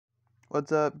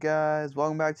What's up, guys?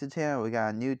 Welcome back to the channel. We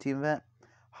got a new team event,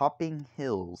 Hopping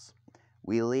Hills,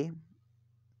 Wheelie,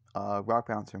 Rock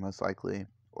Bouncer most likely,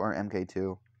 or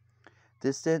MK2.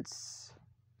 Distance,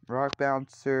 Rock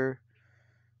Bouncer,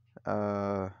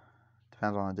 depends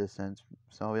on the distance,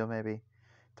 Snowmobile maybe.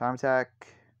 Time Attack,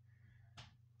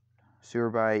 Sewer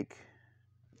Bike,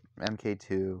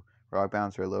 MK2, Rock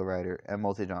Bouncer, Lowrider, and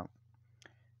Multi Jump,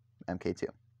 MK2.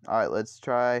 Alright, let's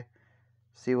try,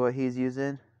 see what he's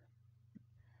using.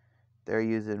 They're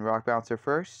using Rock Bouncer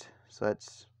first, so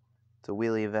it's a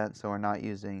wheelie event, so we're not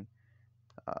using,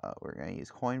 we're going to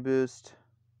use Coin Boost,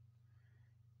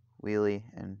 Wheelie,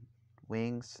 and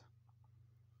Wings.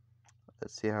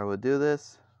 Let's see how we'll do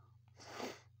this.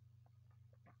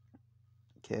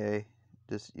 Okay,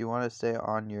 just you want to stay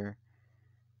on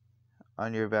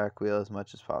your back wheel as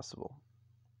much as possible.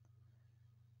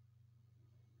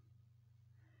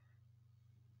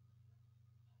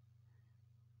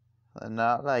 And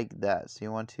not like that. So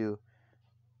you want to.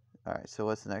 Alright, so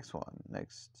what's the next one?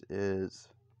 Next is.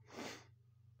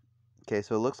 Okay,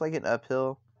 so it looks like an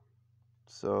uphill.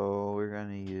 So we're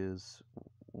going to use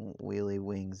Wheelie,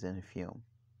 Wings, and Fume.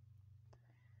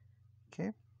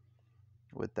 Okay.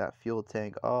 With that fuel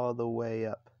tank all the way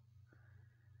up.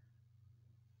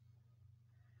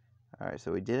 Alright,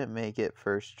 so we didn't make it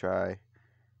first try.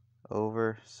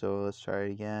 Over, so let's try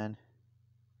it again.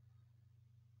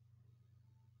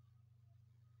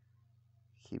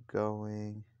 Keep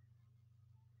going.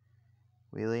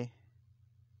 Wheelie.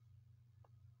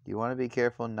 You want to be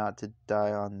careful not to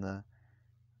die on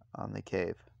the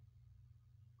cave.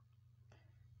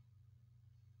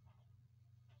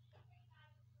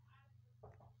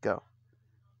 Go.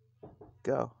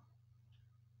 Go.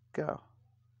 Go.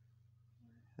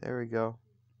 There we go.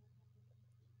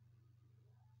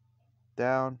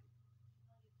 Down.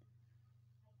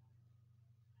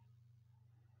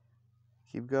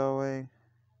 Keep going.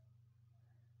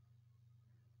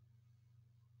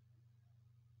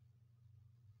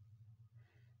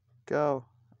 Go.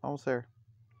 Almost there.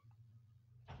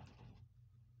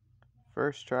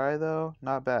 First try though,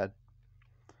 not bad.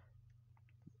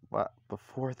 What? But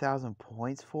 4,000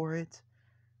 points for it?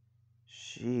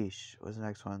 Sheesh. What's the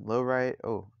next one? Low right.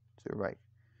 Oh, to the right.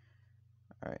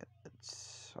 Alright,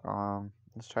 let's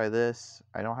try this.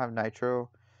 I don't have nitro,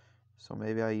 so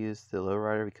maybe I use the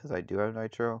lowrider because I do have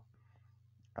nitro.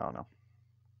 I don't know.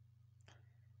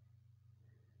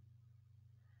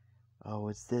 Oh,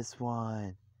 it's this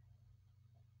one.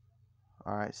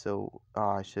 Alright, so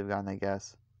I should have gotten that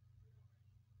guess.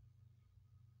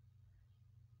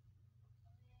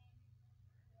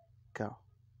 Go.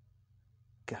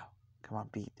 Go. Come on,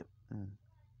 beat him.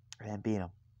 And beat him.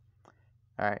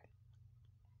 Alright.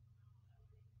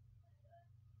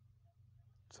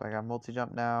 So I got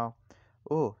multi-jump now.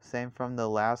 Ooh, same from the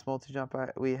last multi-jump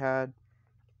we had.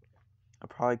 I'll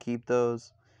probably keep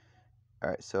those.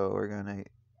 Alright, so we're gonna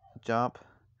jump,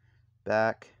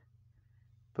 back,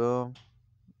 boom.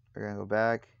 We're gonna go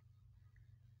back.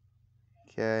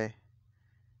 Okay.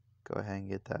 Go ahead and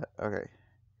get that. Okay.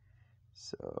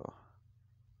 So,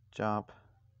 jump,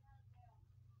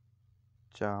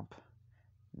 jump.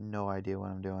 No idea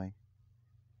what I'm doing.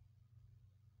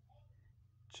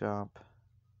 Jump,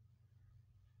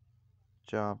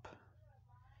 jump.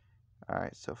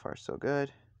 Alright, so far so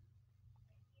good.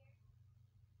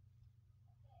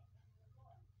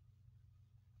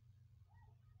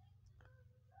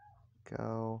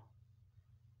 Go.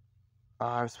 Oh,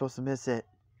 I was supposed to miss it.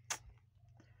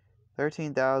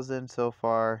 13,000 so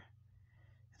far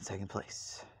in second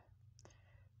place.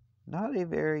 Not a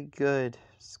very good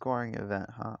scoring event,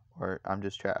 huh? Or I'm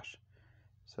just trash.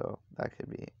 So that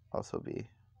could also be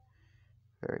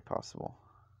very possible.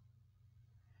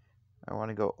 I want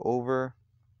to go over.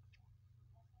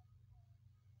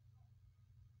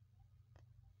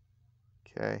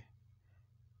 Okay.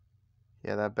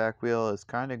 Yeah, that back wheel is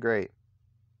kind of great.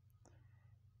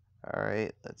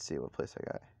 Alright, let's see what place I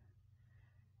got.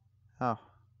 Oh.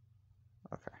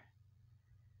 Okay.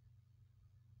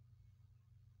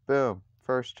 Boom.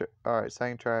 Alright,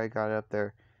 second try, I got it up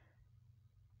there.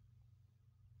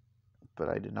 But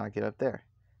I did not get up there.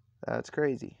 That's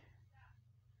crazy.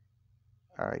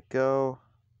 Alright, go.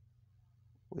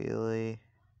 Wheelie.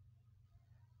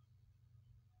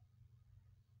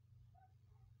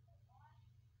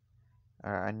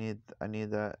 Alright, I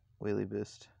need that wheelie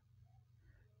boost.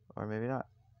 Or maybe not.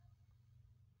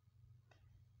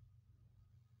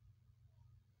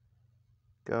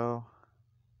 Go.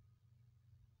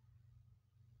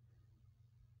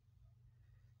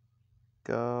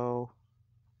 Go.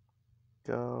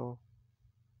 Go.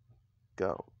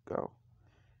 Go. Go.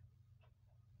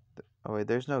 Oh wait,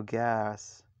 there's no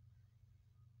gas.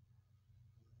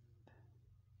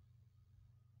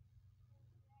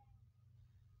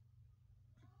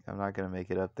 I'm not gonna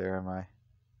make it up there, am I?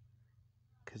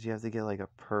 Because you have to get like a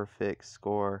perfect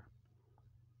score.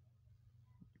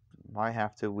 Might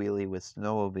have to wheelie with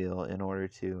snowmobile in order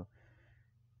to.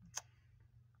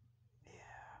 Yeah.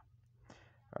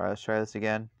 All right, let's try this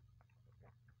again.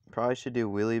 Probably should do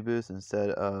wheelie boost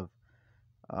instead of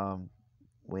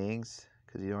wings,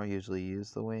 because you don't usually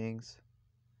use the wings.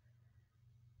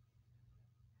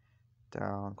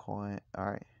 Down coin. All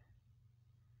right.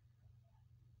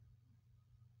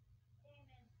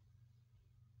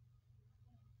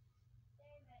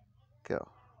 Go.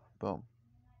 Boom.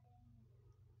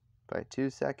 By 2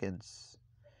 seconds.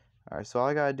 All right, so all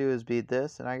I gotta do is beat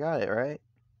this, and I got it, right?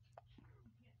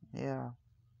 Yeah.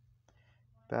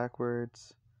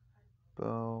 Backwards.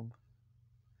 Boom.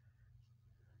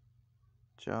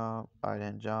 Jump. I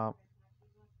didn't jump.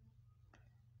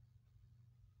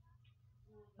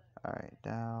 All right,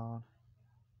 down.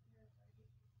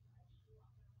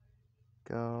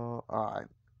 Go. I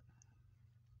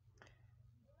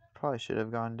probably should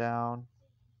have gone down.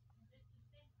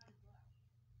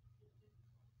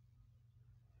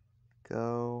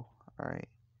 Go. All right.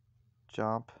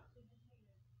 Jump.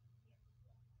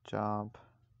 Jump.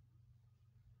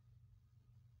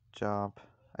 Jump.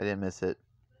 I didn't miss it.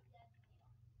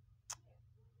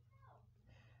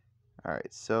 All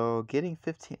right, so getting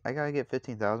 15, I gotta get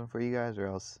 15,000 for you guys, or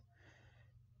else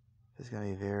it's gonna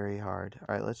be very hard.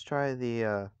 All right, let's try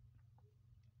let's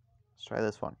try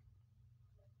this one.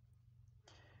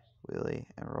 Wheelie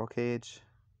and roll cage.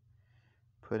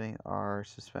 Putting our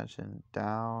suspension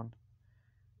down.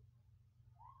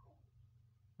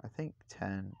 I think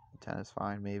 10 is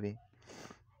fine, maybe.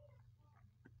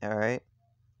 All right,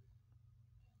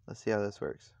 let's see how this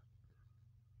works.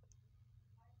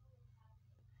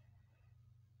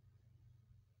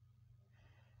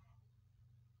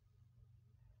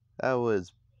 That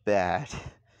was bad.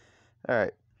 All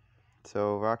right,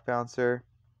 so rock bouncer.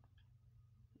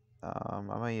 I'm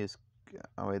gonna use.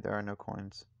 Oh wait, there are no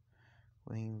coins.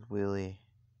 Winged wheelie.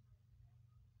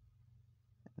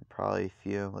 And probably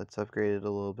fume. Let's upgrade it a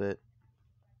little bit.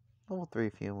 Level 3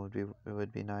 fume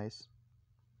would be nice.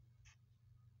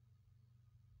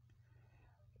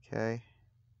 Okay.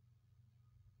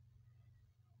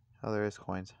 Oh, there is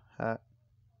coins.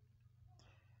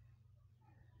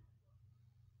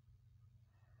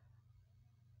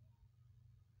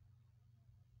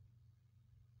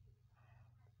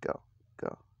 Go,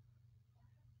 go.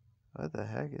 What the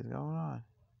heck is going on?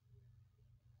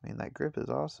 I mean, that grip is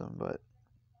awesome, but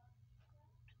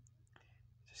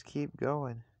just keep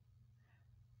going.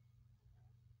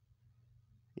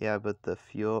 Yeah, but the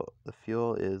fuel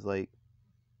is like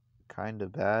kind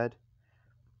of bad.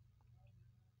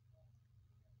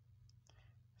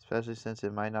 Especially since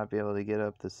it might not be able to get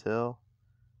up this hill.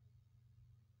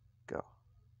 Go.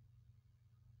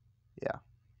 Yeah.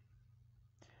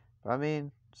 I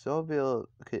mean, Snowmobile's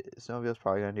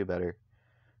probably gonna do better.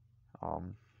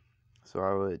 So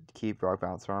I would keep Rock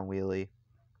Bouncer on wheelie.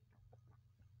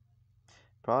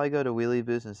 Probably go to wheelie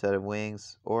boost instead of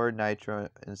wings, or nitro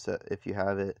instead if you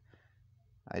have it.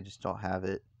 I just don't have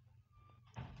it.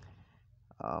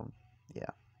 Yeah.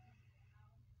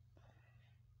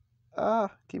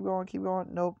 Keep going, keep going.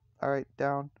 Nope. Alright,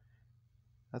 down.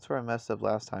 That's where I messed up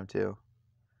last time too.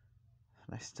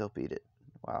 And I still beat it.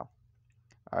 Wow.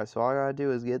 Alright, so all I gotta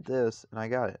do is get this, and I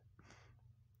got it.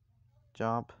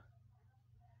 Jump.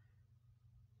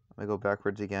 Let me go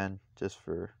backwards again, just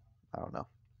for, I don't know.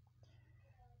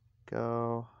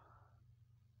 Go.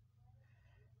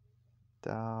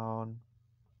 Down.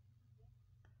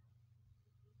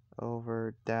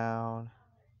 Over, down.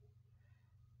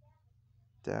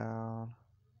 Down.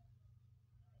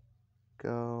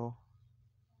 Go.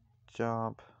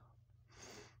 Jump.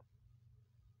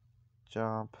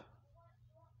 Jump.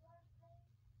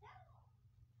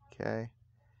 Okay.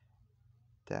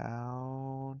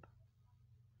 Down.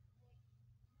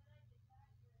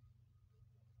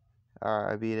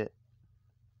 Alright, I beat it.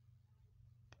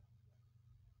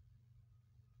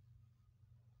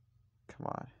 Come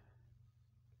on.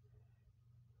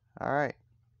 Alright.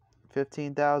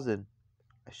 15,000.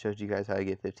 I showed you guys how to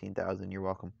get 15,000. You're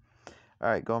welcome.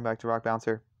 Alright, going back to Rock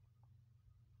Bouncer.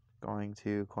 Going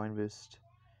to Coin Boost.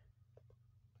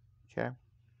 Okay.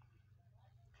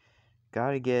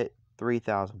 Gotta get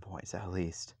 3,000 points at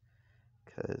least.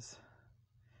 Because,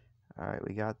 alright,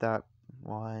 we got that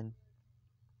one.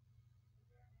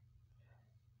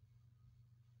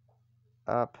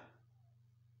 Up.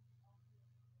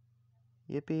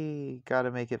 Yippee.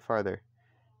 Gotta make it farther.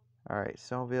 Alright,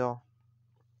 Snowmobile.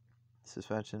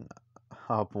 suspension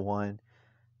up 1.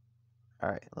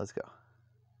 Alright, let's go.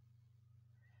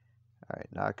 Alright,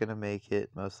 not gonna make it,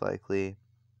 most likely.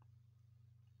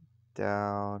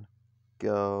 Down,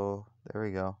 go. There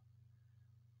we go.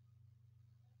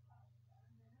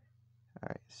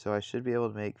 Alright, so I should be able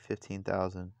to make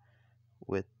 15,000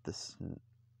 with this.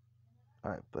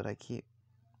 Alright, but I keep.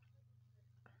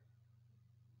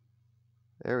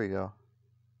 There we go.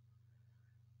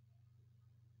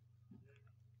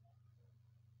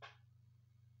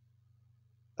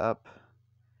 Up.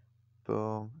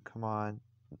 Boom. Come on.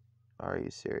 Are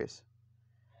you serious?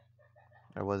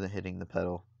 I wasn't hitting the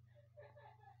pedal,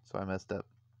 so I messed up.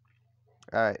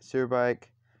 Alright, sewer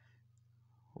bike,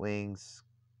 wings,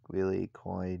 wheelie,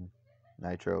 coin,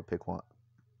 nitro, pick one.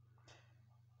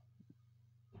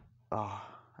 Oh,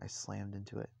 I slammed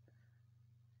into it.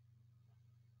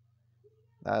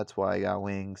 That's why I got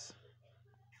wings.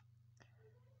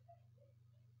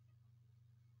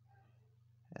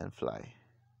 And fly.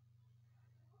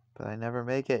 But I never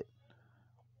make it.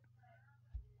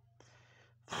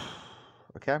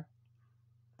 Okay.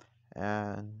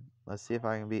 And let's see if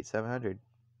I can beat 700.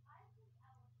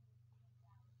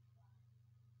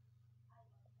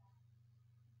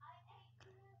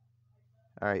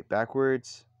 Alright,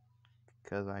 backwards.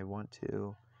 Because I want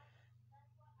to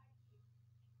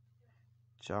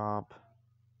jump.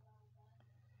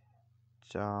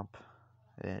 Jump.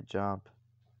 And jump.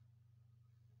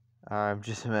 I'm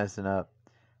just messing up.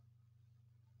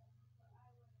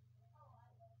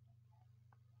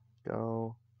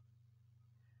 Go.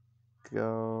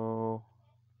 Go.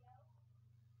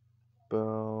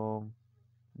 Boom.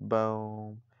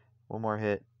 Boom. One more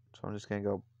hit. So I'm just going to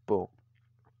go boom.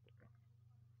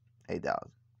 8,000.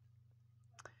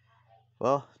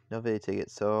 Well, no video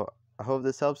ticket. So I hope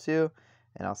this helps you.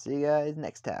 And I'll see you guys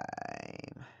next time.